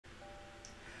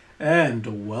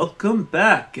And welcome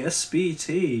back,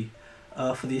 SBT.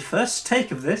 For the first take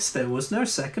of this, there was no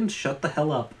second. Shut the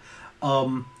hell up.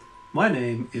 My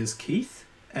name is Keith,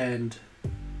 and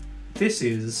this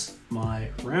is my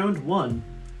round 1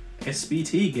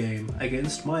 SBT game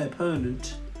against my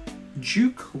opponent,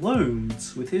 Juke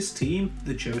Loans, with his team,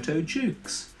 the Johto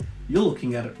Jukes. You're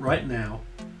looking at it right now.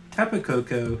 Tapu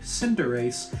Koko,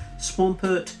 Cinderace,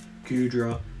 Swampert,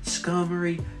 Goodra,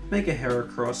 Skarmory, Mega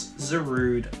Heracross,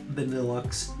 Zarude,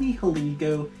 Vanillux,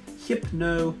 Nihilego,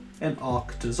 Hypno, and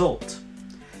Arctozolt.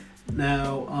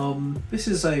 Now, this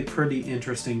is a pretty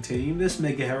interesting team. This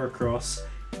Mega Heracross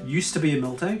used to be a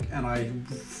Miltank, and I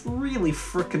really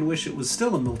frickin' wish it was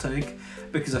still a Miltank,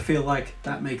 because I feel like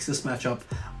that makes this matchup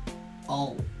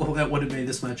that would have made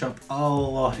this matchup a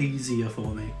lot easier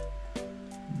for me.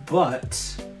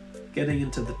 But getting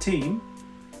into the team,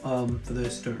 for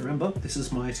those who don't remember, this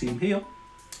is my team here.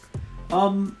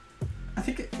 I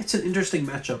think it's an interesting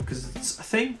matchup because it's a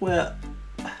thing where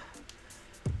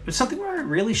it's something where I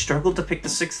really struggled to pick the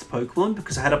 6th Pokemon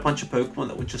because I had a bunch of Pokemon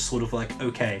that were just sort of like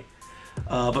okay.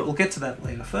 But we'll get to that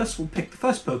later. First, we'll pick the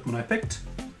first Pokemon I picked,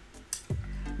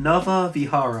 Nava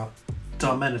Vihara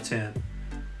Darmanitan.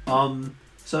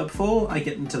 So before I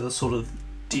get into the sort of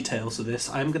details of this,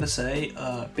 I'm going to say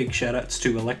big shout outs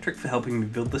to Electric for helping me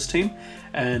build this team,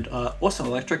 and also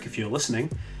Electric, if you're listening,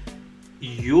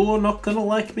 you're not going to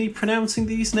like me pronouncing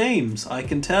these names, I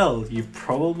can tell. You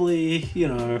probably,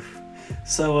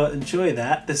 so enjoy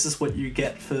that. This is what you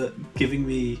get for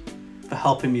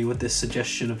helping me with this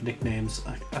suggestion of nicknames.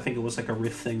 I think it was like a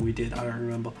riff thing we did, I don't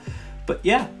remember. But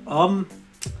yeah, I'm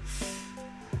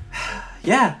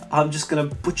just going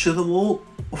to butcher them all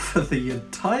for the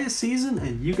entire season,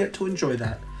 and you get to enjoy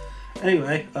that.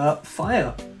 Anyway,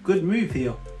 Fire. Good move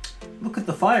here. Look at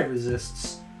the Fire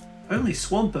resists. Only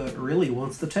Swampert really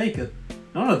wants to take it.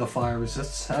 None of the Fire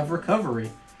resists have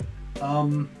Recovery.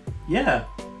 Yeah.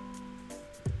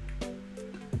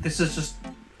 This is just...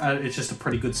 it's just a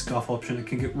pretty good Scuff option. It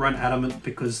can run Adamant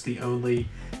because the only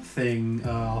thing,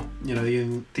 the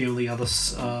only other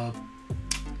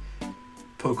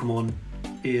Pokemon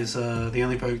is the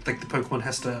Pokemon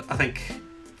has to, I think,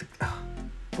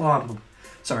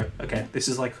 sorry, okay, this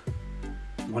is like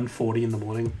 1:40 in the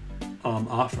morning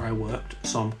after I worked,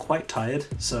 so I'm quite tired.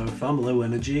 So if I'm low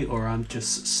energy or I'm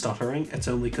just stuttering, it's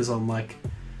only because I'm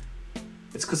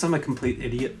a complete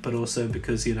idiot, but also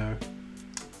because,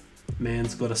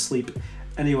 man's gotta sleep.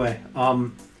 Anyway,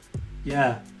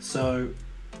 yeah, so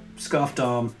Scarf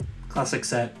Darm, classic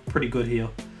set, pretty good here.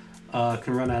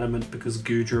 Can run Adamant because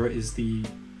Goodra is the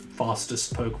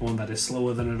fastest Pokemon that is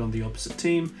slower than it on the opposite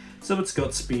team, so it's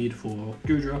got speed for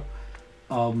Goodra.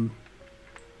 For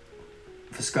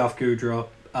Scarf Goodra,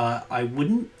 I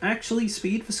wouldn't actually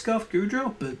speed for Scarf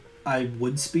Goodra, but I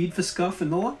would speed for Scarf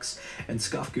Vanillux, and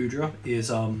Scarf Goodra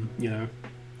is, 1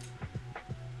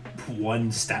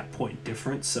 stat point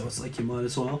difference, so it's like you might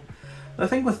as well. The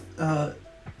thing with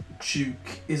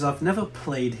Juke is I've never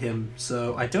played him,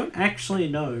 so I don't actually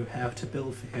know how to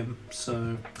build for him.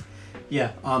 So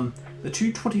yeah, the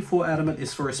 224 Adamant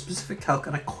is for a specific calc,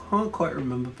 and I can't quite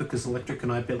remember because Electric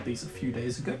and I built these a few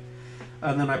days ago,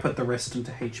 and then I put the rest into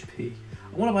HP.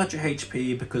 I want a bunch of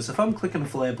HP because if I'm clicking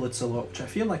Flare Blitz a lot, which I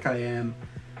feel like I am,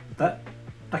 that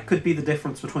could be the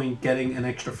difference between getting an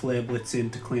extra Flare Blitz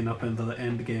in to clean up into the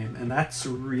end game, and that's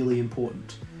really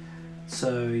important.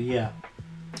 So yeah.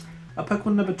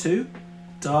 Pokemon number 2,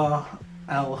 Dar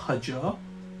Al-Hajar,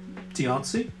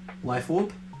 Diancie, Life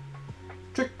Orb.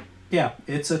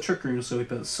 It's a Trick Room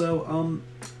Sweeper. So,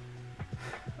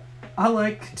 I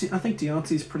think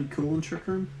Diancie's pretty cool in Trick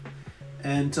Room.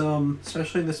 And,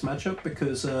 especially in this matchup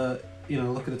because,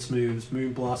 look at its moves.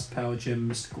 Moonblast, Power Gem,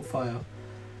 Mystical Fire.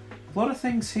 A lot of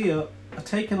things here are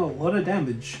taking a lot of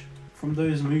damage from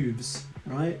those moves,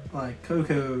 right? Like,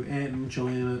 Koko ain't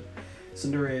enjoying it.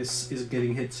 Cinderace is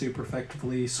getting hit super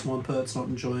effectively, Swampert's not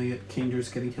enjoying it, Kingdra's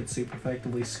getting hit super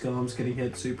effectively, Skarm's getting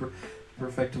hit super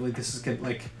effectively. This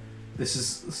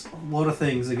is a lot of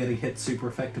things are getting hit super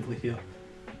effectively here.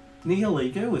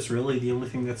 Nihilego is really the only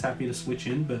thing that's happy to switch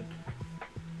in, but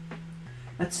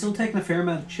that's still taking a fair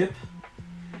amount of chip,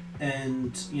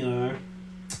 and,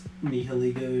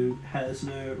 Nihilego has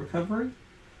no recovery.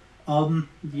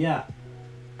 Yeah.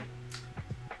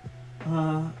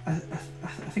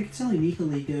 I think it's only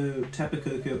Nihilego, Tapu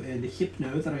Koko, and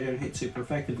Hypno that I don't hit super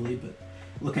effectively, but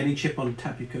look, any chip on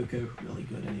Tapu Koko really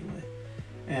good anyway.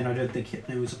 And I don't think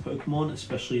Hypno is a Pokemon,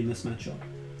 especially in this matchup.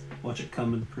 Watch it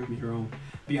come and prove me wrong.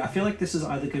 But yeah, I feel like this is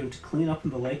either going to clean up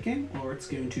in the late game, or it's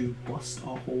going to bust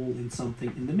a hole in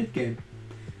something in the mid game.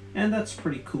 And that's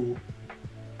pretty cool.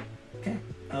 Okay.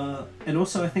 And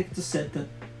also I think it's a set that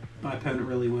my opponent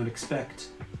really won't expect,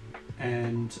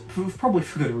 and probably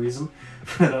for good reason,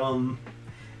 but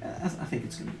I think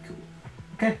it's going to be cool.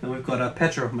 Okay, then we've got a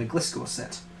Petra of my Gliscor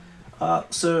set.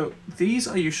 So these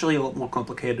are usually a lot more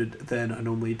complicated than I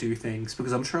normally do things,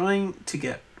 because I'm trying to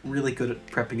get really good at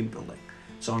prepping and building.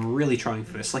 So I'm really trying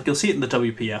for this. Like, you'll see it in the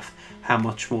WPF, how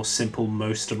much more simple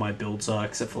most of my builds are,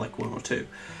 except for like 1 or 2.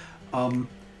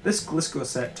 This Gliscor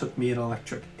set took me an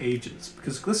electric ages,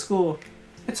 because Gliscor,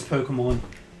 it's a Pokemon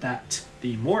that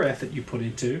the more effort you put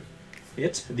into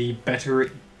it, the better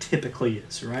it typically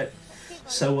is, right?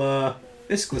 So,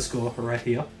 this Gliscor right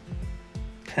here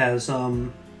has,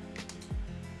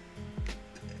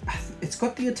 it's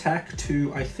got the attack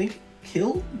to, I think,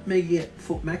 kill Mega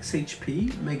Max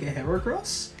HP Mega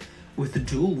Heracross with the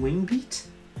dual Wing Beat,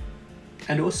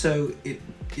 and also it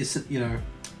isn't, you know,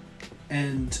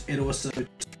 and it also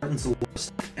threatens a lot of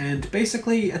stuff. And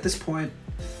basically, at this point,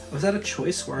 I was at a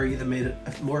choice where I either made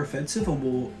it more offensive or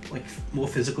more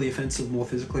physically offensive, more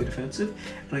physically defensive,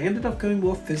 and I ended up going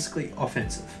more physically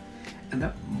offensive. And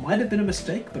that might have been a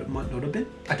mistake, but it might not have been.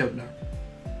 I don't know.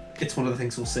 It's one of the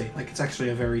things we'll see. Like, it's actually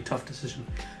a very tough decision.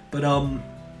 But,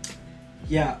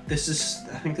 yeah, this is,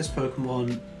 I think this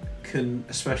Pokemon can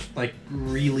especially, like,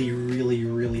 really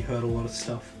hurt a lot of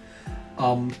stuff.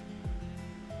 I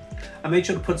made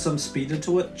sure to put some speed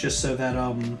into it, just so that,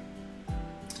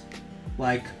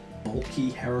 like, bulky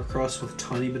Heracross with a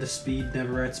tiny bit of speed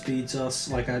never outspeeds us.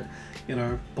 Like, you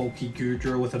know, bulky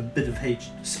Goodra with a bit of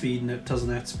speed and it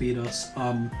doesn't outspeed us.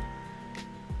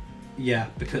 Yeah,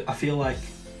 because I feel like,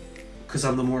 because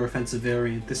I'm the more offensive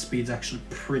variant, this speed's actually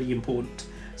pretty important,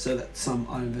 so that some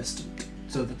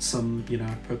you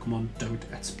know, Pokemon don't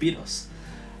outspeed us.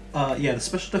 Yeah, the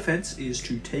special defense is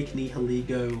to take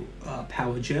Nihilego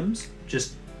power gems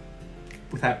just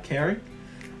without caring.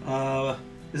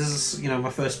 This is, you know, my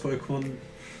first Pokemon.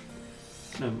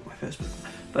 No, my first Pokemon.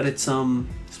 But it's my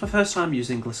first time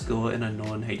using Gliscor in a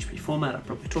non-HP format. I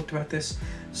probably talked about this,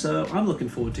 so I'm looking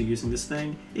forward to using this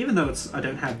thing. Even though I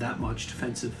don't have that much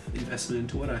defensive investment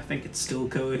into it, I think it's still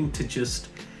going to just,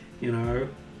 you know,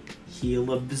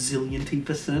 heal a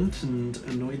bazillion% and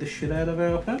annoy the shit out of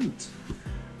our opponent.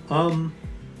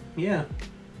 Yeah.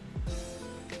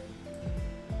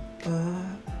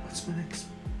 What's my next?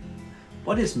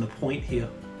 What is my point here?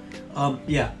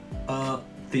 Yeah.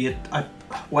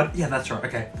 Yeah, that's right.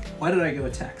 Okay. Why did I go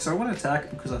attack? So I went attack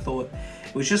because I thought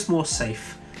it was just more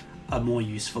safe, more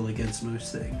useful against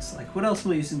most things. Like, what else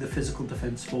am I using the physical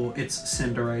defense for? It's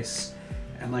Cinderace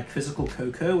and like physical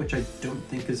Coco, which I don't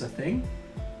think is a thing,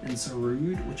 and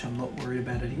Zarude, which I'm not worried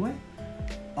about anyway.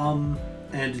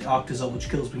 And Arctozolt, which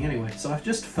kills me anyway. So I've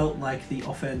just felt like the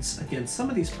offense against some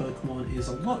of these Pokemon is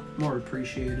a lot more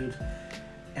appreciated,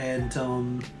 and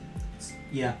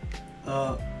yeah.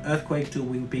 Earthquake to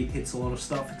Wing Beat hits a lot of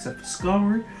stuff except for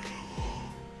Skarmory.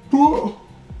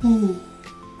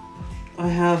 I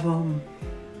have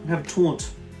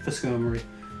Taunt for Skarmory,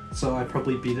 so I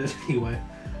probably beat it anyway.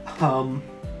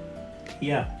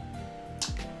 Yeah,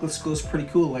 Gliscor's pretty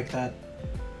cool like that.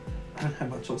 I don't have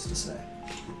much else to say.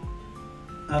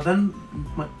 Then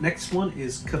my next one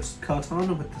is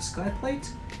Kartana with the Sky Plate.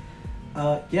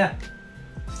 Yeah,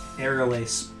 Aerial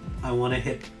Ace. I want to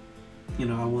hit. You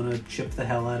know, I want to chip the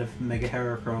hell out of Mega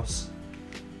Heracross.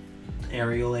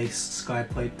 Aerial Ace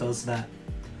Skyplate does that.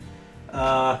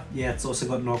 Yeah, it's also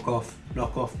got Knockoff.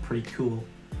 Knockoff, pretty cool.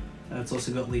 It's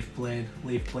also got Leaf Blade.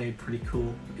 Leaf Blade, pretty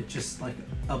cool. It just, like,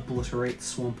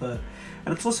 obliterates Swampert.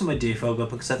 And it's also my Defogger,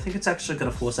 because I think it's actually going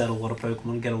to force out a lot of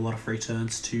Pokemon and get a lot of free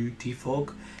turns to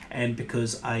Defog. And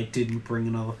because I didn't bring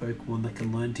another Pokemon that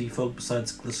can learn Defog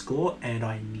besides Gliscor, and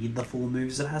I need the full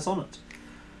moves it has on it.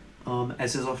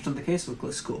 As is often the case with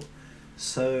Gliscor.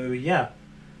 So, yeah.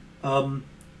 God,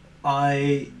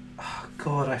 I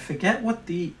forget what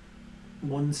the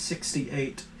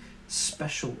 168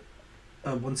 special,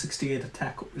 168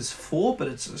 attack is for, but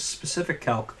it's a specific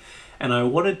calc. And I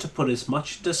wanted to put as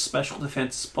much into special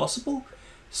defense as possible,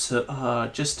 so,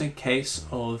 just in case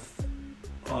of,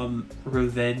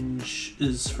 revenge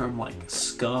is from, like,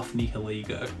 Scarf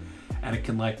Nihilego. And it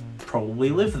can, like, probably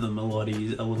live them a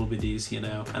little bit easier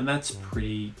now, and that's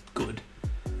pretty good.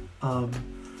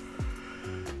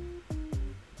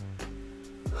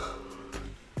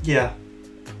 Yeah.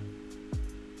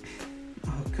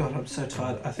 Oh god, I'm so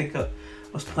tired. I think I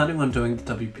was planning on doing the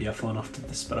WPF one after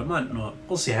this, but I might not.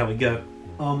 We'll see how we go.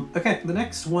 Okay, the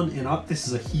next one in up, this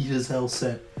is a heat as hell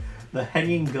set. The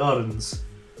Hanging Gardens,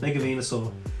 Mega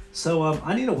Venusaur. So,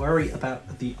 I need to worry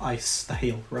about the ice, the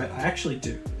hail, right? I actually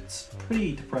do. It's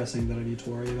pretty depressing that I need to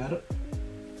worry about it.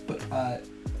 But, I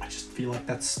just feel like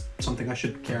that's something I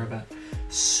should care about.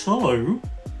 So,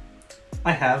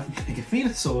 I have Mega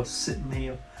Venusaur sitting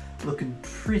here, looking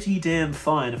pretty damn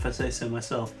fine, if I say so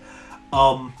myself.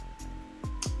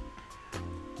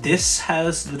 This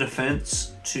has the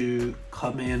defense to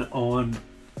come in on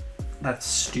that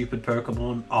stupid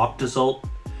Pokemon Arctozolt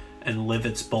and live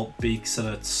its Bolt Beaks and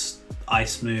its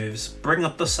Ice moves, bring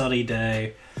up the Sunny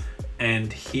Day,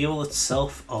 and heal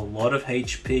itself a lot of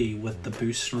HP with the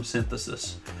boost from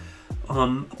Synthesis.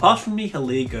 Apart from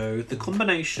Nihilego, the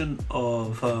combination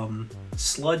of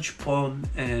Sludge Bomb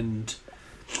and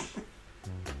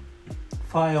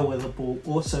Fire Weather Ball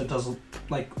also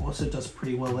does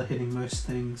pretty well at hitting most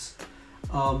things.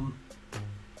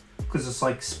 Because it's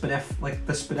like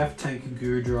the Spadef tank and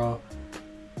Gudra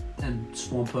and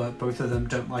Swampert, both of them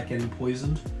don't like getting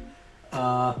poisoned.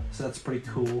 So that's pretty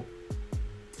cool.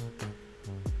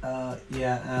 The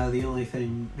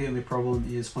only problem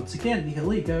is, once again,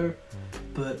 Nihilego,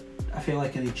 but I feel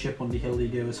like any chip on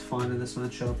Nihilego is fine in this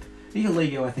matchup.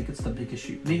 Nihilego, I think it's the big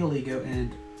issue. Nihilego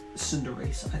and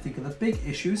Cinderace, I think, are the big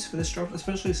issues for this draft,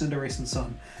 especially Cinderace and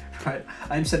Sun. Right,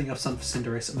 I'm setting up Sun for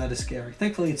Cinderace, and that is scary.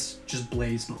 Thankfully, it's just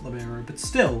Blaze, not Libero, but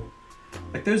still,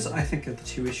 like, those, I think, are the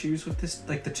two issues with this,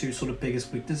 like, the two sort of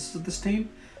biggest weaknesses of this team,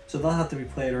 so they'll have to be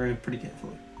played around pretty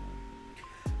carefully.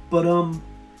 But,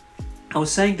 I was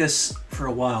saying this for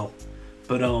a while,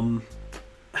 but,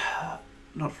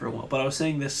 not for a while, but I was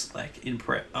saying this, like, in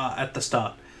at the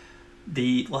start.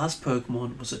 The last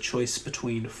Pokemon was a choice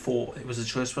between four. It was a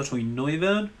choice between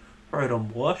Noivern,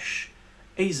 Rotom Wash,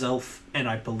 Azelf, and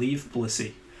I believe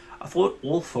Blissey. I thought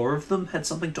all four of them had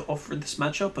something to offer in this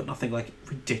matchup, but nothing like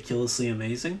ridiculously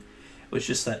amazing. It was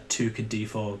just that two could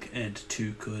defog and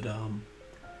two could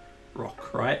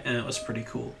rock, right? And it was pretty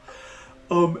cool.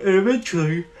 And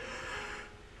eventually,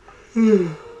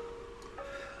 yawn,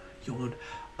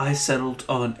 I settled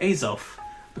on Azelf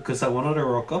because I wanted a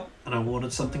rocker and I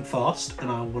wanted something fast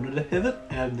and I wanted a pivot,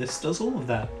 and this does all of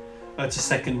that. It's a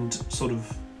second sort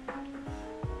of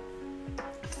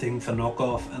thing for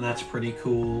knockoff, and that's pretty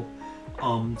cool.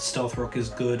 Stealth Rock is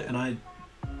good, and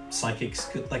Psychic's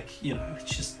good. Like, you know,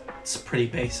 it's a pretty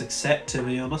basic set, to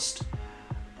be honest.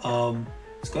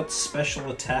 It's got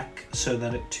special attack so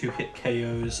that it 2-hit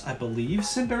KOs, I believe,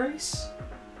 Cinderace?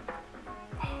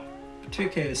 2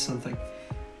 KOs something.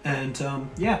 And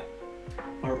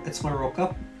it's my rock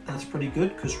up. That's pretty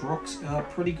good, because Rock's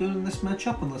pretty good in this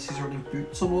matchup, unless he's running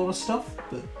boots on a lot of stuff,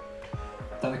 but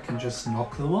then it can just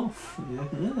knock them off.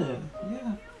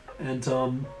 Yeah. And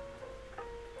you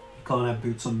can't have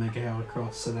boots on Mega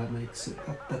Heracross, so that makes it,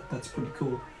 that's pretty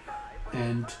cool.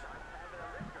 And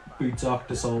Boots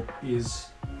Arctozolt is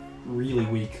really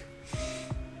weak.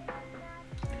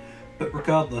 But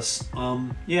regardless,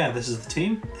 this is the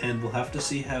team, and we'll have to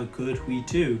see how good we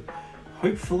do.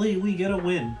 Hopefully we get a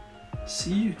win.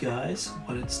 See you guys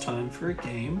when it's time for a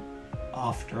game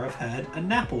after I've had a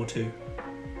nap or two.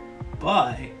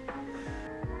 Bye!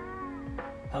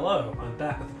 Hello, I'm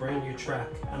back with a brand new track,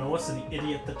 and I wasn't the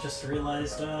idiot that just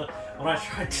realized when I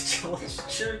tried to challenge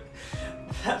Juke,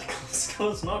 that Costco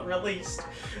was not released,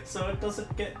 so it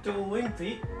doesn't get dual wing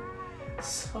beat.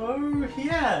 So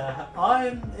yeah,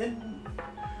 I'm in.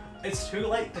 It's too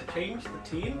late to change the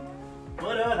team,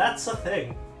 but that's a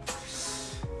thing.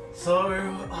 So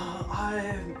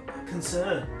I'm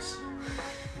concerned,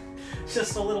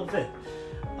 just a little bit.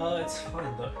 It's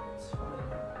fine though. It's fine.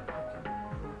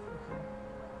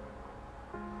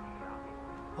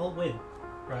 I'll win,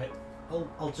 right?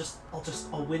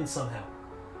 I'll win somehow.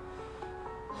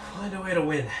 Find a way to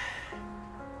win.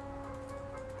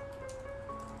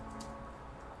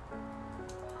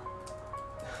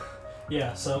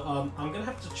 Yeah, so I'm gonna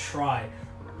have to try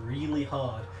really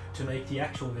hard to make the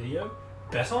actual video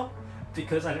better,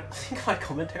 because I don't think my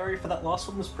commentary for that last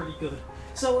one was pretty good.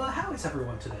 So how is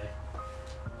everyone today?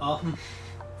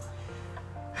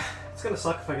 It's gonna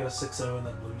suck if I get a 6-0 and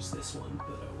then lose this one,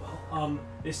 but oh well. I'm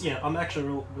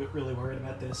actually really worried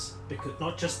about this, because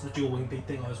not just the dual wing beat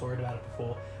thing, I was worried about it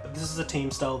before, but this is a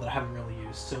team style that I haven't really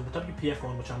used. So the WPF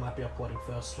one, which I might be uploading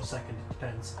first or second, it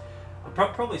depends.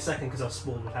 Probably second, because I've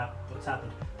spoiled what's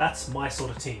happened. That's my sort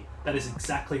of team. That is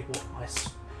exactly what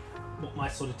my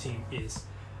sort of team is.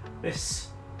 This,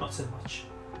 not so much.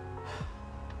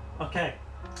 Okay.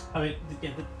 I mean,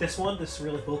 yeah, this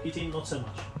really bulky team, not so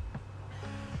much.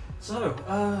 So,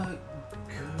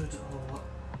 good luck.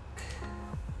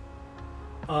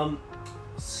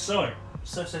 So.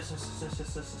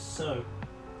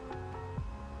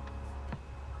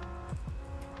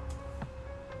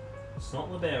 It's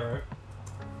not Libero.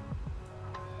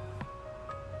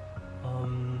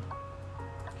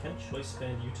 Can Choice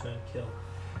Band U-turn kill?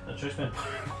 No, Choice Band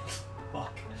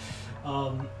fuck.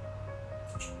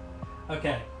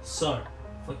 Okay, so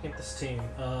looking at this team,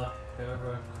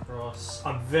 whoever across.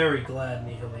 I'm very glad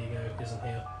Nihiligo isn't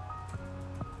here.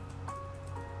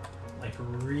 Like,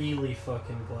 really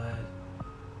fucking glad.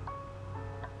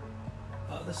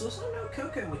 There's also no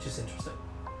Coco, which is interesting.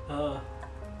 I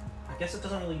guess it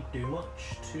doesn't really do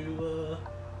much to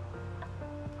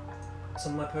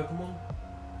some of my Pokemon.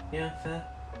 Yeah, fair.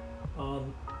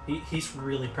 He's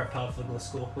really prepped hard for the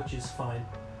Gliscor, which is fine.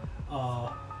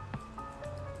 Oh,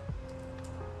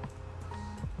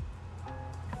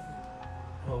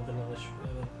 Vanilla,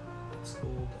 whatever it's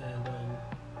called, and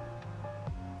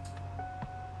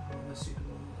the stupid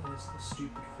one is the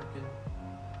stupid freaking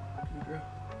Gudra.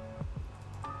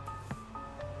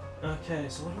 Okay,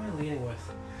 so what am I leading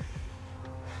with?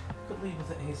 I could lead with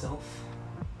the Azelf.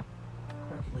 I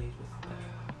could lead with.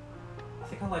 I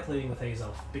think I like leading with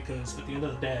Azelf because at the end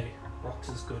of the day, Rox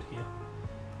is good here,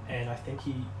 and I think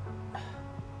he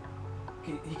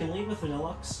can lead with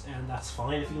Vanillux, and that's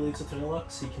fine if he leads with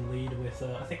Vanillux. He can lead with.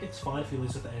 I think it's fine if he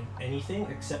leads with anything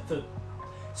except for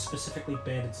specifically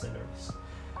Banded Cinderace.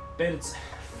 Banded.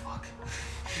 Fuck.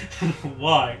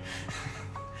 Why?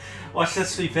 Watch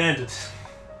this be banded.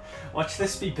 Watch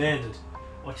this be banded.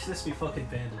 Watch this be fucking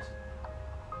banded.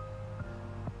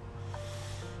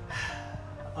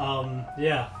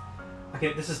 Yeah.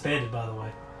 Okay, this is banded, by the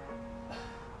way.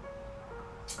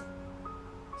 It's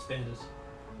banded.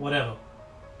 Whatever.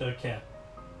 Don't care.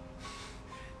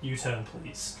 U-turn,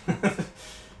 please.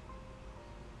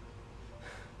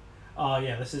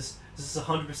 Yeah, this is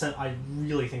 100%. I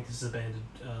really think this is a banded,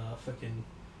 fucking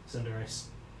Cinderace.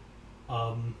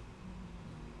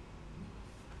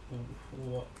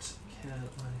 What can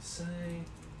I say?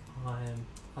 I am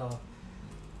a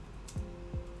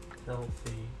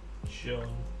healthy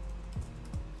John.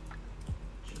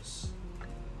 Just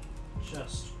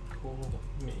call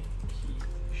me Keith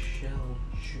Shell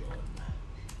John.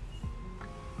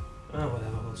 Oh,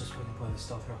 whatever. We'll just fucking play the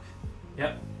Stealth Rock.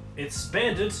 Yep, it's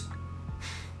banded.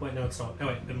 Wait, no, it's not. Oh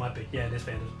wait, it might be. Yeah, it is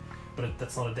banded, but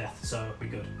that's not a death, so we're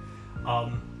good.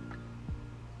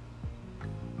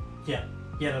 Yeah.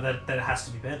 Yeah, no, that has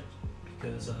to be banded,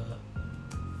 because,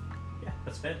 yeah,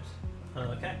 that's banded.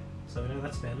 Okay, so we know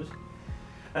that's banded.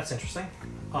 That's interesting.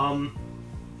 I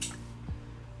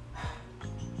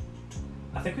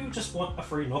think we just want a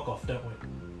free knockoff, don't we?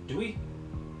 Do we?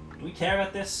 Do we care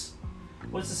about this?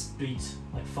 What does this beat?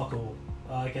 Like, fuck all.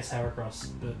 I guess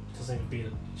Heracross, but it doesn't even beat it.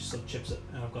 It just sort of chips it,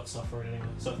 and I've got stuff for it anyway,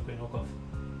 so I think we knock off.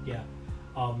 Yeah.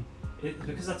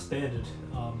 Because that's banded,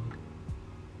 there are a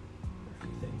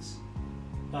few things.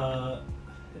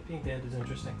 It being banded is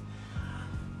interesting.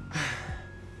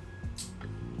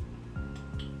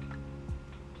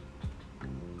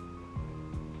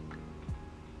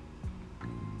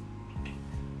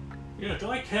 Yeah,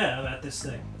 do I care about this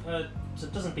thing? So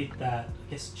it doesn't beat that. I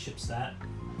guess it chips that.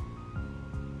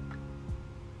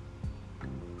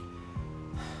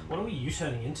 What are we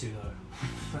U-turning into, though?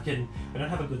 Fucking, we don't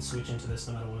have a good switch into this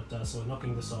no matter what it does, so we're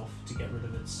knocking this off to get rid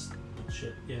of its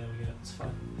bullshit. Yeah, we go. It's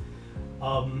fine.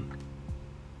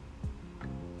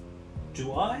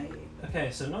 Do I?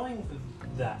 Okay, so knowing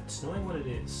that, knowing what it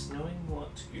is, knowing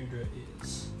what Gudra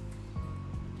is,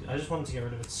 I just wanted to get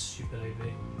rid of its stupid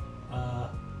AV.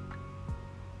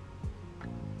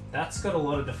 That's got a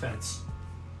lot of defense.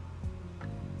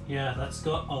 Yeah, that's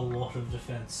got a lot of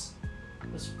defense.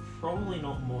 It's probably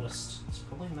not modest. It's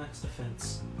probably max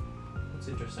defense. That's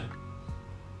interesting.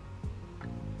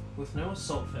 With no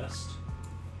Assault Vest,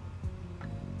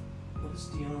 what does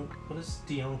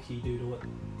Dianki do to it?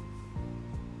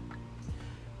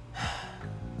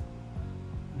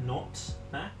 Not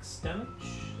max damage,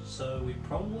 so we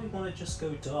probably want to just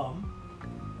go Darm.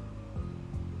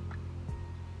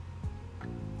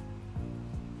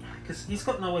 Because he's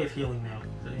got no way of healing now.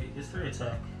 His 3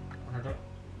 attack.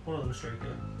 One of them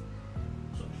Striker.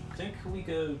 So I think we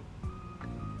go.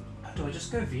 Do I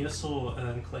just go Venusaur and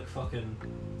then click fucking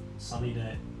Sunny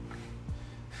Day?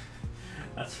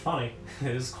 That's funny.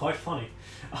 It is quite funny.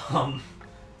 I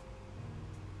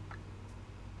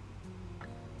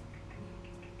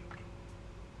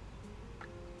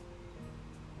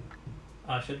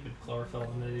should have been Chlorophyll,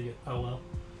 I'm an idiot. Oh well.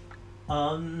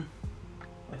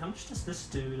 Wait, how much does this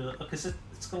do to... Because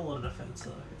it's got a lot of defense,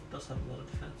 though. It does have a lot of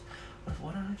defense. But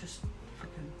why don't I just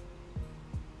fucking...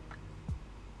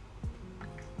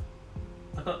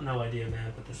 I got no idea,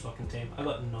 man, with this fucking team. I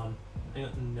got none. I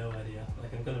got no idea.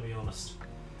 Like, I'm gonna be honest.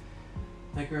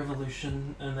 Mega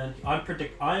Evolution, and then I'm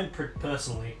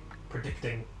personally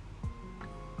predicting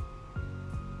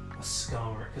a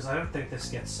Skarmory, because I don't think this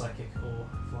gets Psychic or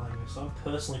Flying Move, so I'm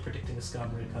personally predicting a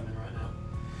Skarmory to come in right now.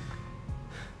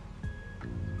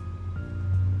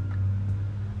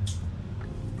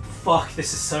 fuck,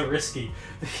 this is so risky.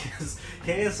 Because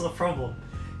here's the problem.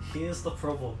 Here's the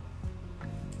problem.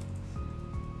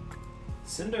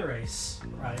 Cinderace,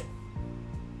 right?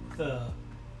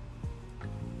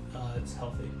 It's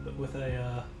healthy, but with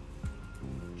a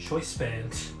choice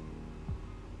band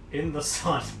in the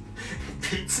sun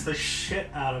beats the shit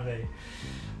out of me.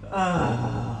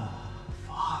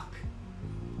 Fuck.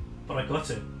 But I got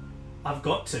to. I've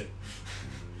got to.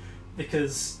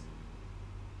 Because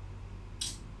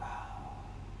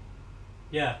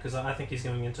yeah, because I think he's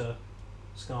going into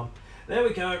Scum. There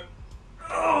we go.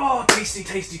 Oh, tasty,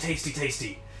 tasty, tasty,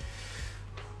 tasty.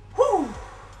 Whew.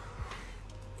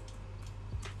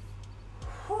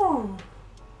 Whew.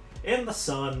 In the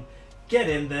sun. Get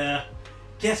in there.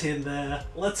 Get in there.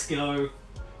 Let's go.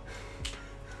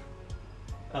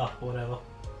 Oh, whatever.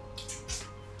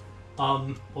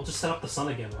 We'll just set up the sun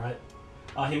again, right?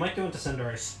 He might go into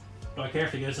Cinderace. Do I care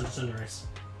if he goes into Cinderace?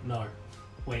 No.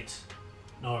 Wait.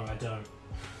 No, I don't.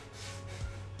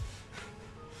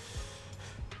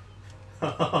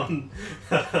 I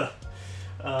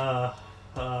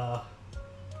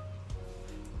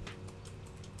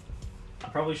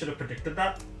probably should have predicted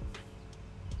that.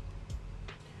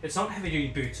 It's not heavy duty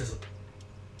boots, is it?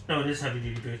 No, it is heavy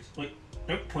duty boots. Wait,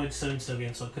 nope, pointed stone still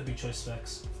again, so it could be choice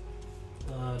specs.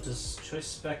 Does choice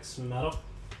specs matter?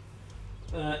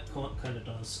 It kind of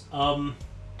does.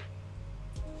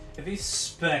 If he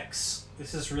specs,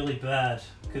 this is really bad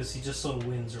because he just sort of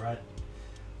wins, right?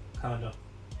 Kinda.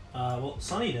 Well,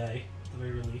 Sunny Day, at the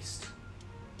very least,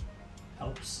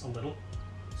 helps a little.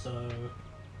 So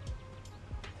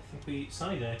I think we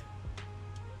Sunny Day.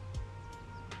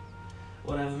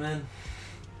 Whatever, man.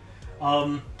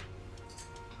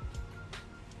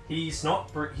 He's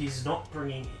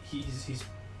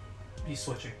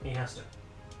switching. He has to,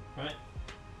 right?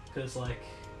 Because like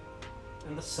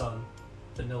in the sun,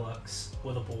 Vanillux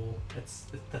with a ball.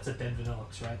 That's a dead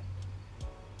Vanillux, right?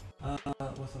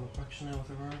 With a fraction with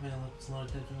a Aurora Veil, it's not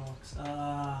a dead Vanillux.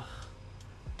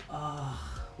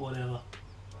 Whatever.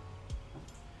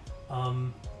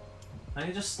 I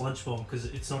can just Sludge Bomb because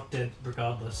it's not dead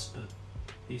regardless, but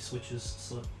he switches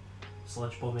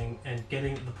Sludge Bombing and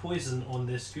getting the poison on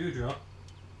this Goodra.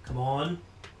 Come on.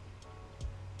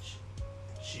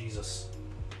 Jesus.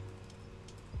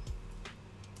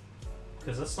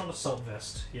 Because that's not a Salt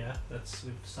Vest, yeah,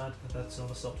 we've decided that that's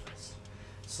not a Salt Vest.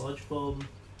 Sludge Bomb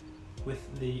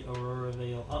with the Aurora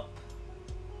Veil up.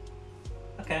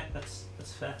 Okay, that's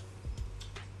fair.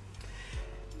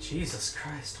 Jesus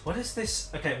Christ, what is this?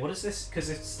 Okay, what is this? Because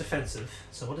it's defensive,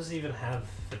 so what does it even have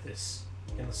for this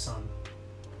in the sun?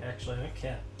 Actually, I don't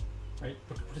care, right?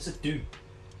 What does it do?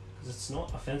 Because it's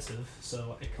not offensive,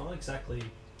 so it can't exactly...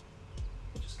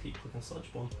 I'll just keep clicking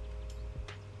Sludge Bomb.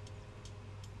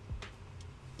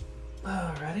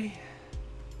 Alrighty.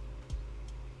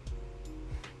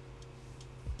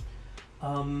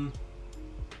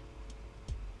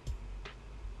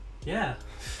 Yeah.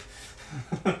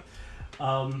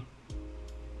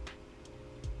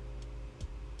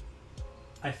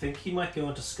 I think he might go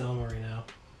into Skarmory now.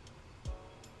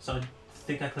 So I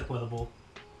think I click Weather Ball.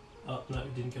 Oh, no, he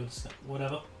didn't go into Skarmory.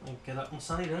 Whatever. I'll get up on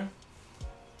Sunny then.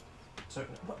 So,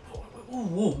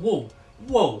 whoa, whoa,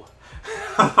 whoa!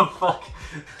 Fuck.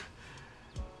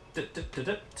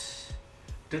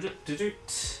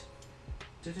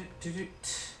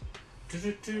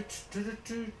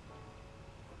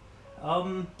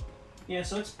 Yeah,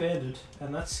 so it's banded,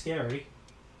 and that's scary.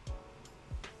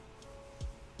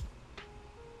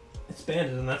 It's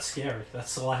banded, and that's scary.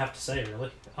 That's all I have to say,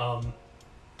 really.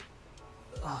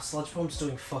 Sludge Bomb's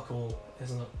doing fuck all,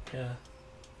 isn't it? Yeah.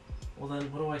 Well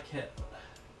then, what do I care?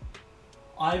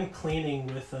 I'm cleaning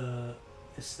with,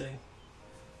 this thing.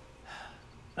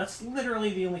 That's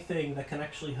literally the only thing that can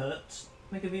actually hurt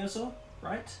Mega Venusaur,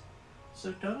 right?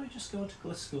 So don't I just go into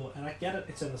Gliscor, and I get it,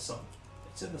 it's in the sun.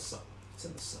 It's in the sun. It's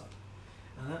in the sun.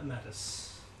 And that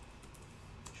matters.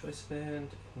 Choice Band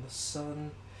in the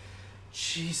sun.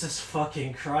 Jesus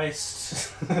fucking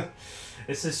Christ.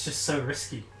 This is just so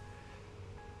risky.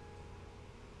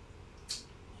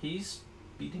 He's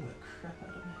beating the crap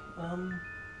out of me.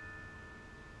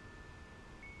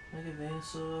 Mega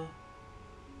Venusaur.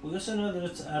 We also know that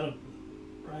it's Adam,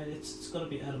 right? It's got to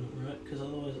be Adamant, right? Because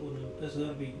otherwise it wouldn't have, there's got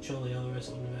to be Jolly, otherwise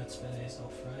it wouldn't have had Spaz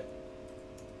off, right?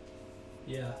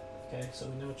 Yeah, okay, so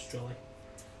we know it's Jolly.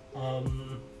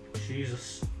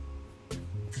 Jesus.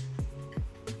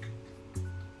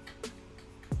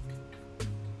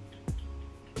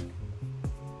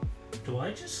 Do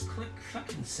I just click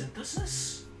fucking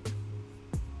Synthesis?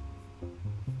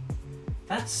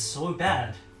 That's so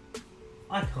bad.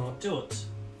 I can't do it.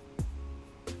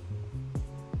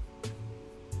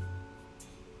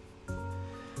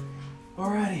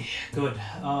 Alrighty, good.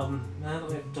 Now that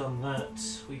we've done that,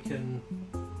 we can...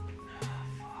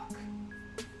 fuck.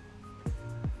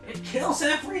 It kills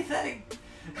everything!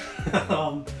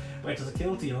 Wait, does it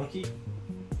kill Dianki?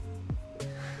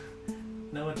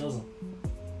 No, it doesn't.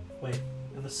 Wait,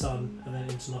 and the sun, and then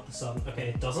into not the sun. Okay,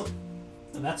 it doesn't.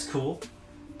 And that's cool.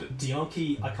 But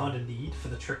Dianki I kind of need for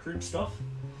the Trick Room stuff.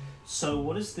 So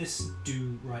what does this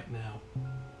do right now?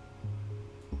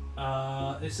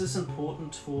 This is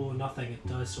important for nothing. It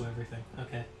dies to everything.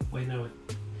 Okay. Wait, no, it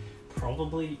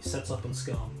probably sets up on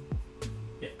Scum.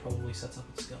 Yeah, probably sets up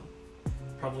on Scum.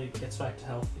 Probably gets back to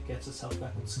health. It gets its health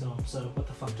back on Scum. So what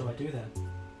the fuck do I do then?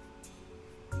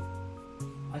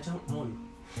 I don't know.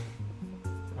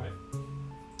 Right.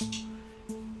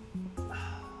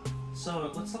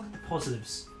 So let's look at the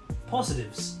positives.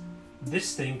 Positives.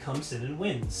 This thing comes in and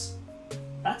wins.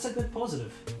 That's a good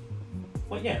positive.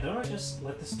 Well, yeah, don't I just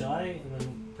let this die and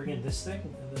then bring in this thing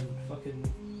and then fucking...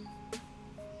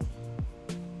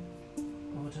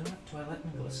 Oh, do I let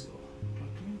Gliscor? Do I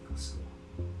bring in Gliscor?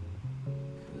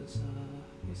 Because,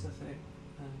 here's the thing.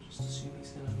 And just assume he's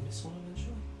gonna miss one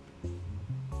eventually.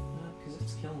 Because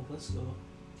it's killing Gliscor.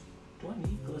 Do I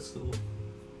need Gliscor?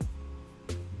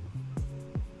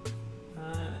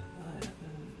 Yeah,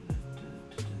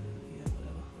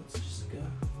 whatever. Let's just go.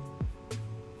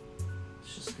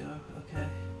 Let's just go. Okay.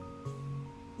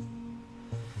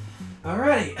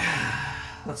 Alrighty.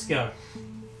 Let's go.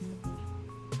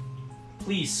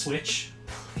 Please switch.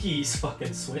 Please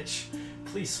fucking switch.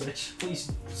 Please switch.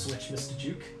 Please switch, Mr.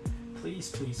 Juke. Please,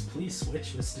 please, please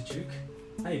switch, Mr. Juke.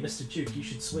 Hey, Mr. Juke, you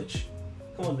should switch.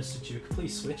 Come on, Mr. Juke,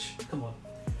 please switch. Come on.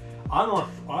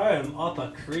 I am up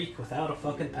a creek without a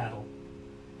fucking paddle.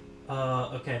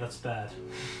 Okay, that's bad.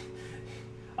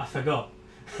 I forgot.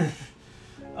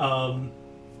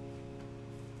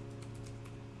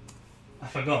 I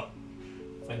forgot.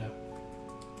 Wait, no.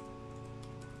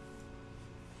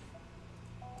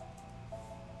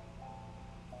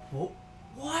 Well,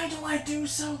 why do I do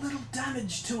so little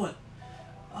damage to it?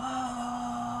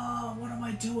 What am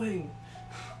I doing?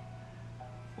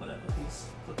 Whatever, he's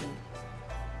fucking...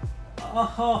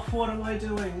 Oh, what am I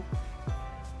doing?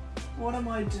 What am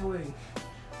I doing?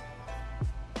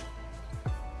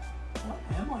 What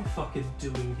am I fucking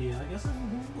doing here? I guess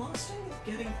I'm blasting and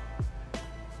getting...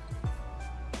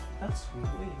 That's way more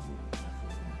than I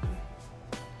thought it would be.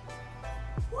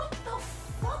 What the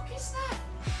fuck is that?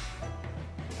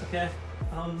 Okay,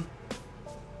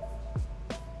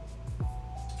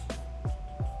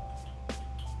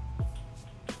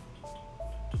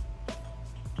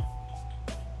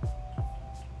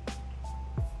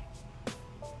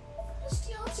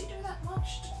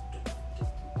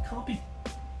 can't be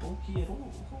bulky at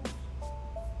all.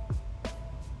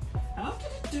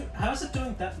 How is it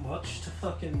doing that much to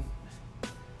fucking...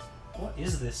 What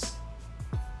is this?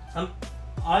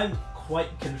 I'm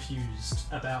quite confused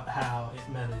about how it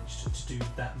managed to do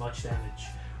that much damage,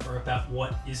 or about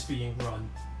what is being run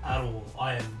at all.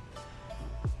 I am...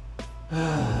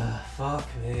 fuck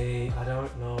me, I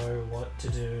don't know what to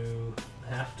do.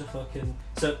 I have to fucking...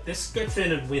 So this gets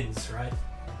in and wins, right?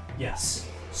 Yes.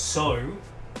 So...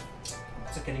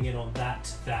 What's it getting in on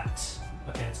that?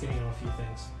 Okay, it's getting in on a few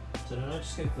things. So don't I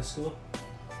just get the score?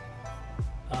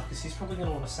 Because he's probably going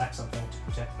to want to sack something to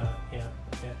protect that. Yeah,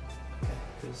 okay.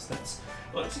 Because that's...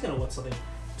 Well, is he going to want something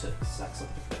to sack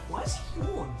something to protect? Why is he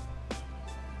yawn?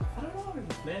 I don't know,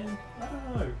 man. I don't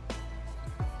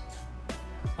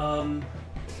know.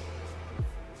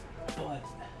 But...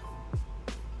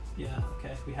 Yeah,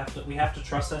 okay. We have to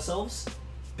trust ourselves.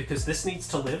 Because this needs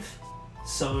to live.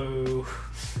 So...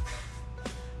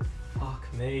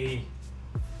 Fuck me.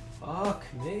 Fuck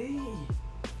me.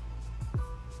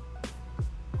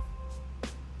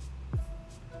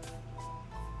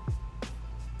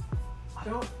 I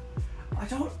don't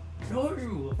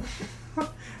know.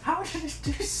 How did it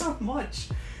do so much?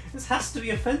 This has to be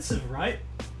offensive, right?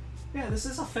 Yeah, this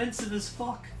is offensive as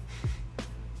fuck.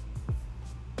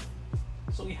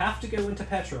 So we have to go into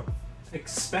Petra,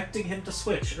 expecting him to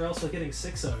switch, or else we're getting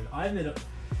 6-0'd. I'm in a...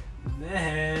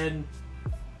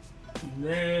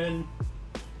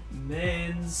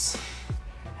 Mans.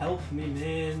 Help me,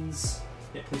 mans.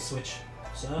 Yeah, please switch.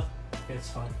 Sir? Okay, it's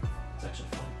fine. It's actually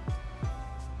fine.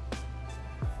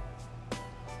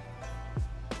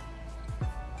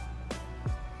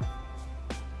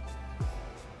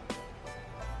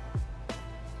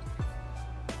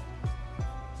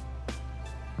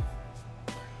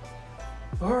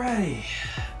 Alrighty.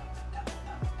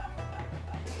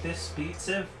 This beats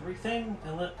everything,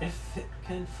 if it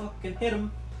can fucking hit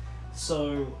him.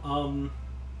 So,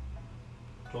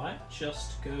 do I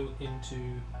just go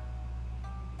into...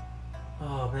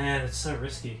 Oh man, it's so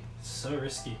risky. It's so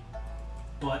risky.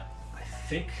 But I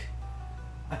think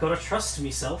I gotta trust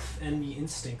myself and me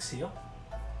instincts here.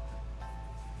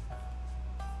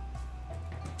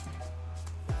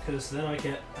 Because then I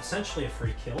get essentially a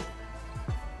free kill.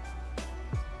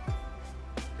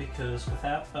 Because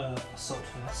without Assault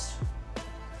Vest... Yeah,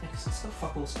 because it's got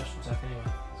fuck all special attack anyway.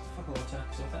 It's a fuck all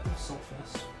attack, so without an Assault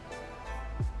Vest...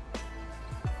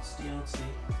 It's DLT.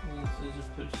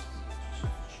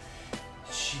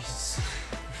 Jesus.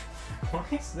 Why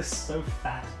is this so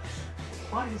fat?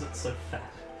 Why is it so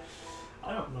fat?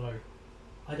 I don't know.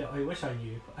 I wish I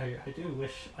knew. I do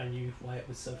wish I knew why it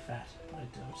was so fat, but I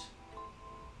don't.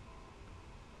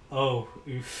 Oh,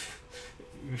 oof.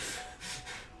 Oof.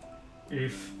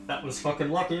 Oof. That was fucking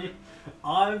lucky.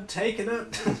 I'm taking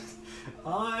it.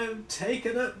 I'm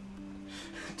taking it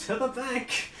to the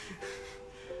bank.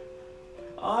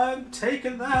 I'm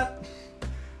taking that.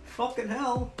 Fucking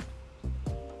hell.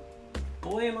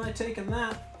 Boy, am I taking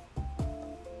that.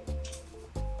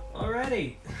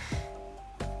 Alrighty.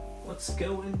 Let's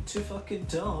go into fucking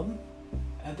Darm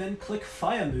and then click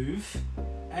fire move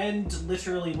and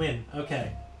literally win.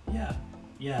 Okay. Yeah,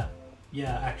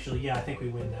 actually, yeah, I think we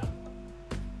win now.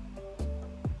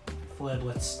 Fled,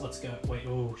 let's go. Wait,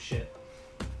 oh shit.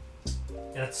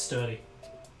 Yeah, that's sturdy.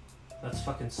 That's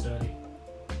fucking sturdy.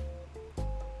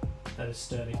 That is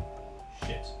sturdy.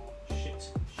 Shit.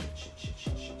 Shit.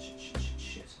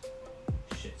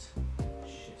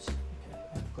 Okay, I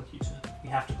have to click U-turn. We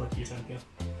have to click U-turn here.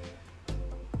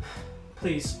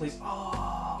 Please, please.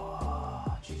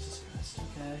 Oh, Jesus Christ,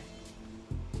 okay.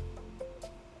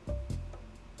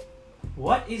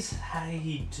 What is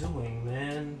he doing,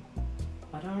 man?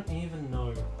 I don't even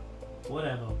know.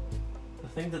 Whatever. The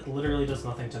thing that literally does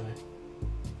nothing to me.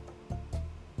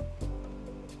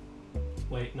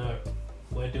 Wait, no.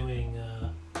 We're doing,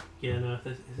 yeah, no,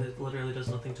 it literally does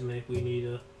nothing to me. We need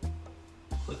a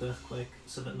quick earthquake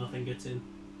so that nothing gets in.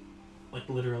 Like,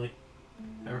 literally.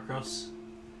 Heracross.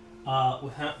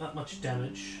 Without that much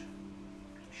damage,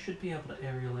 should be able to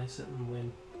aerial ace it and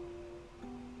win.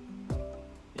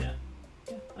 Yeah.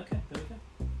 Yeah, okay, there we go.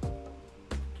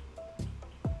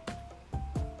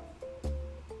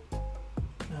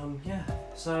 Yeah,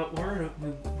 so we're in a,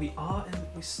 we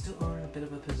still are in a bit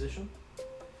of a position,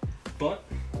 but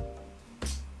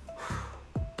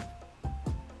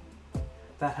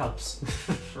that helps,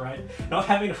 right? Not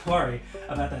having to worry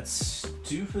about that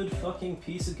stupid fucking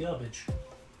piece of garbage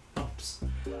helps.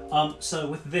 So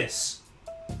with this,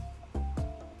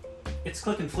 it's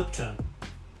click and flip turn.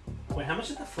 Wait, how much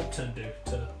did that flip turn do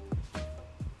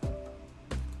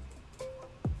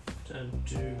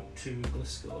to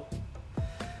Gliscor?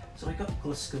 So we got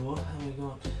Gliscor, and we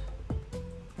got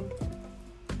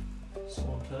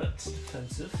Swampert,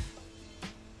 defensive.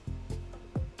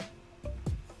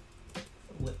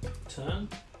 Flip turn.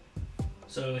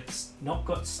 So it's not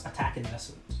got attack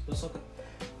investment. It's not got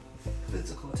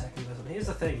physical attack investment. Here's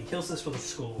the thing, he kills this with a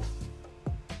Scald.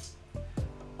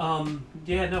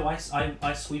 Yeah, no,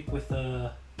 I sweep with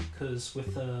because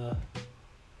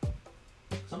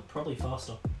I'm probably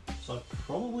faster. So I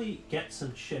probably get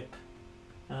some chip.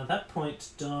 And at that point,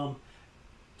 Darm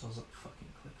doesn't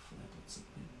fucking click flip.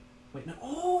 Wait, no.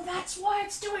 Oh, that's why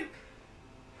it's doing.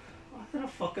 I'm gonna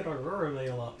fucking Aurora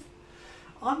Mail up.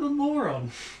 I'm a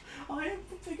moron. I am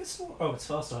the biggest moron. Oh, it's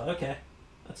faster. Okay,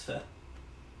 that's fair.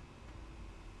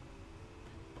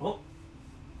 Oh.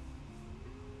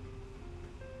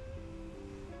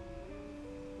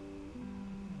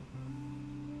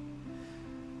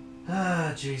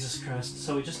 Ah, Jesus Christ.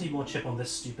 So we just need more chip on this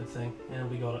stupid thing,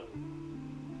 and we got it.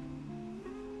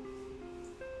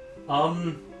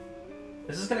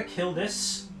 This is gonna kill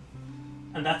this,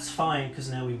 and that's fine, because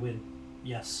now we win.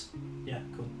 Yes. Yeah,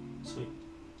 cool. Sweet.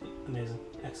 Amazing.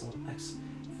 Excellent.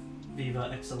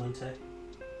 Viva Excelente.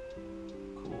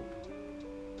 Cool.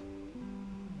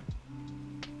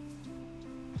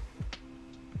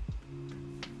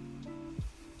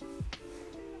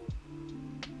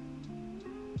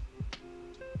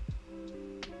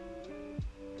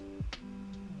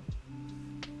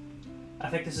 I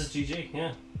think this is GG,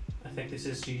 yeah. I think this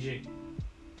is GG.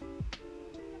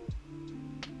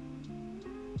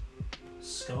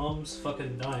 Scarm's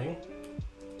fucking dying.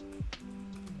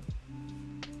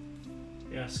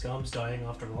 Yeah, Scarm's dying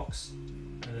after rocks.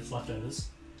 And it's leftovers.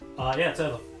 Yeah, it's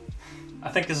over. I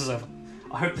think this is over.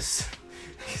 I hope this...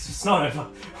 because if it's not over,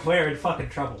 we're in fucking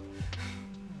trouble.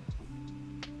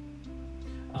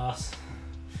 But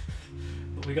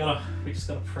we just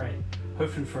gotta pray.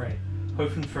 Hope and pray.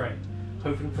 Hope and pray.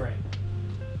 Hope and pray.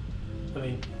 I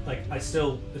mean, like,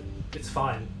 it's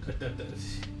fine.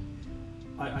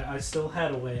 I still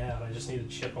had a way out. I just needed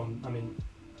chip on. I mean,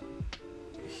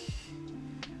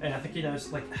 and I think he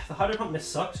knows. Like the Hydro Pump miss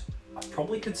sucked. I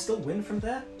probably could still win from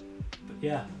there, but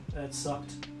yeah, it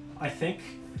sucked. I think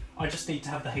I just need to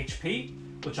have the HP,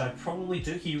 which I probably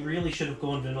do. He really should have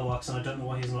gone Vanillux, and I don't know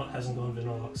why hasn't gone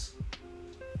Vanillux.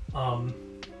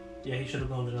 Yeah, he should have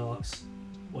gone Vanillux.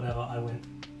 Whatever, I win.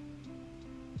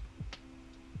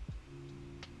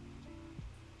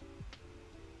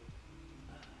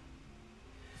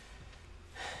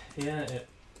 Yeah,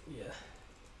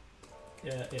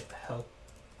 it helped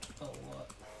a lot.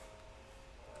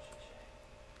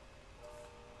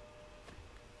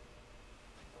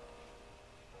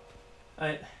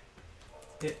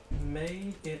 It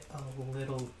made it a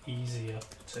little easier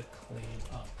to clean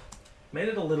up. Made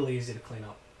it a little easier to clean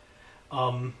up.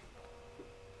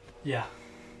 Yeah.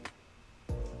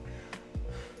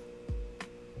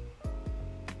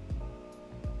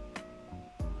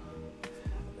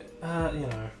 You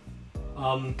know,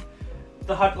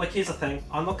 here's the thing.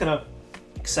 I'm not gonna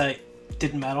say it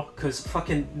didn't matter, because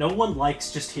fucking no one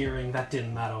likes just hearing that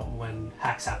didn't matter when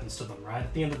hacks happens to them, right?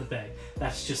 At the end of the day,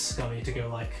 that's just scummy to go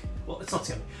like, well, it's not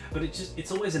scummy, but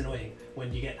it's always annoying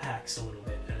when you get hacks a little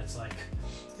bit, and it's like,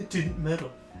 it didn't matter.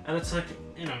 And it's like,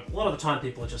 you know, a lot of the time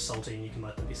people are just salty and you can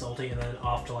let them be salty, and then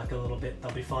after like a little bit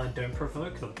they'll be fine, don't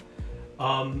provoke them.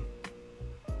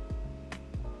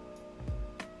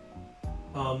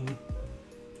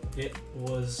 It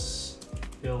was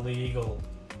illegal.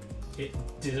 It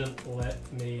didn't let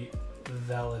me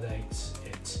validate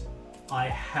it. I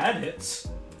had it.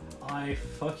 I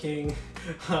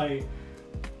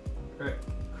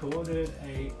recorded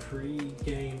a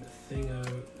pre-game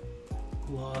thingo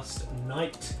last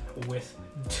night with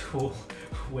dual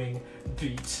wing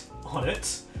beat on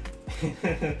it.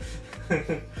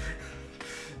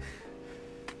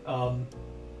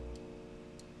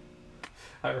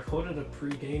 I recorded a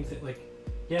pre-game thing, like,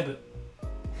 yeah, but...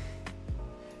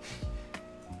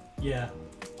 yeah,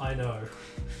 I know.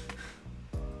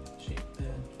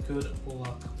 And good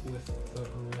luck with the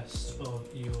rest of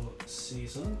your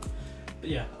season. But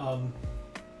yeah,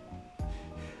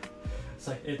 it's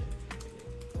like, it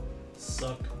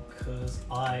sucked because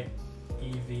I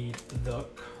EV'd the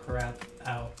crap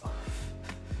out of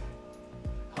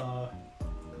her.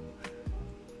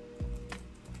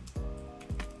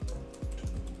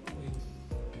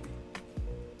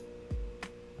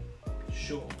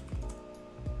 Sure.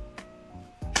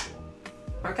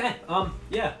 Okay,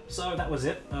 yeah, so that was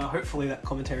it. Hopefully that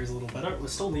commentary is a little better. It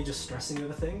was still me just stressing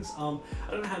over things. I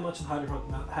don't know how much of the Hydro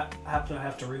Pump happened. I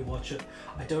have to rewatch it.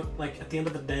 I don't, like, at the end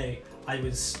of the day, I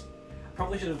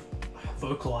probably should have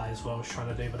vocalized what I was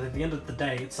trying to do, but at the end of the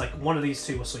day, it's like one of these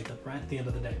two was sweeter, right? At the end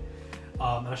of the day.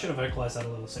 And I should have vocalized that a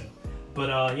little sooner.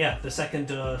 But yeah, the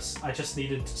second, I just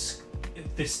needed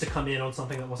this to come in on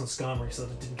something that wasn't Skarmory so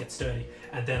that it didn't get sturdy,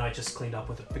 and then I just cleaned up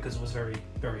with it because it was very,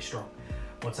 very strong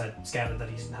once I scouted that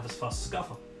he didn't have as fast as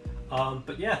Scuffle.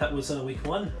 But yeah, that was week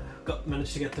 1.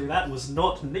 Managed to get through that. It was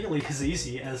not nearly as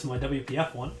easy as my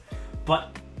WPF one,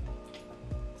 but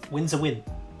win's a win.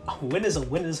 A win is a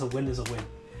win is a win is a win.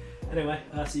 Anyway,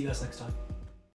 see you guys next time.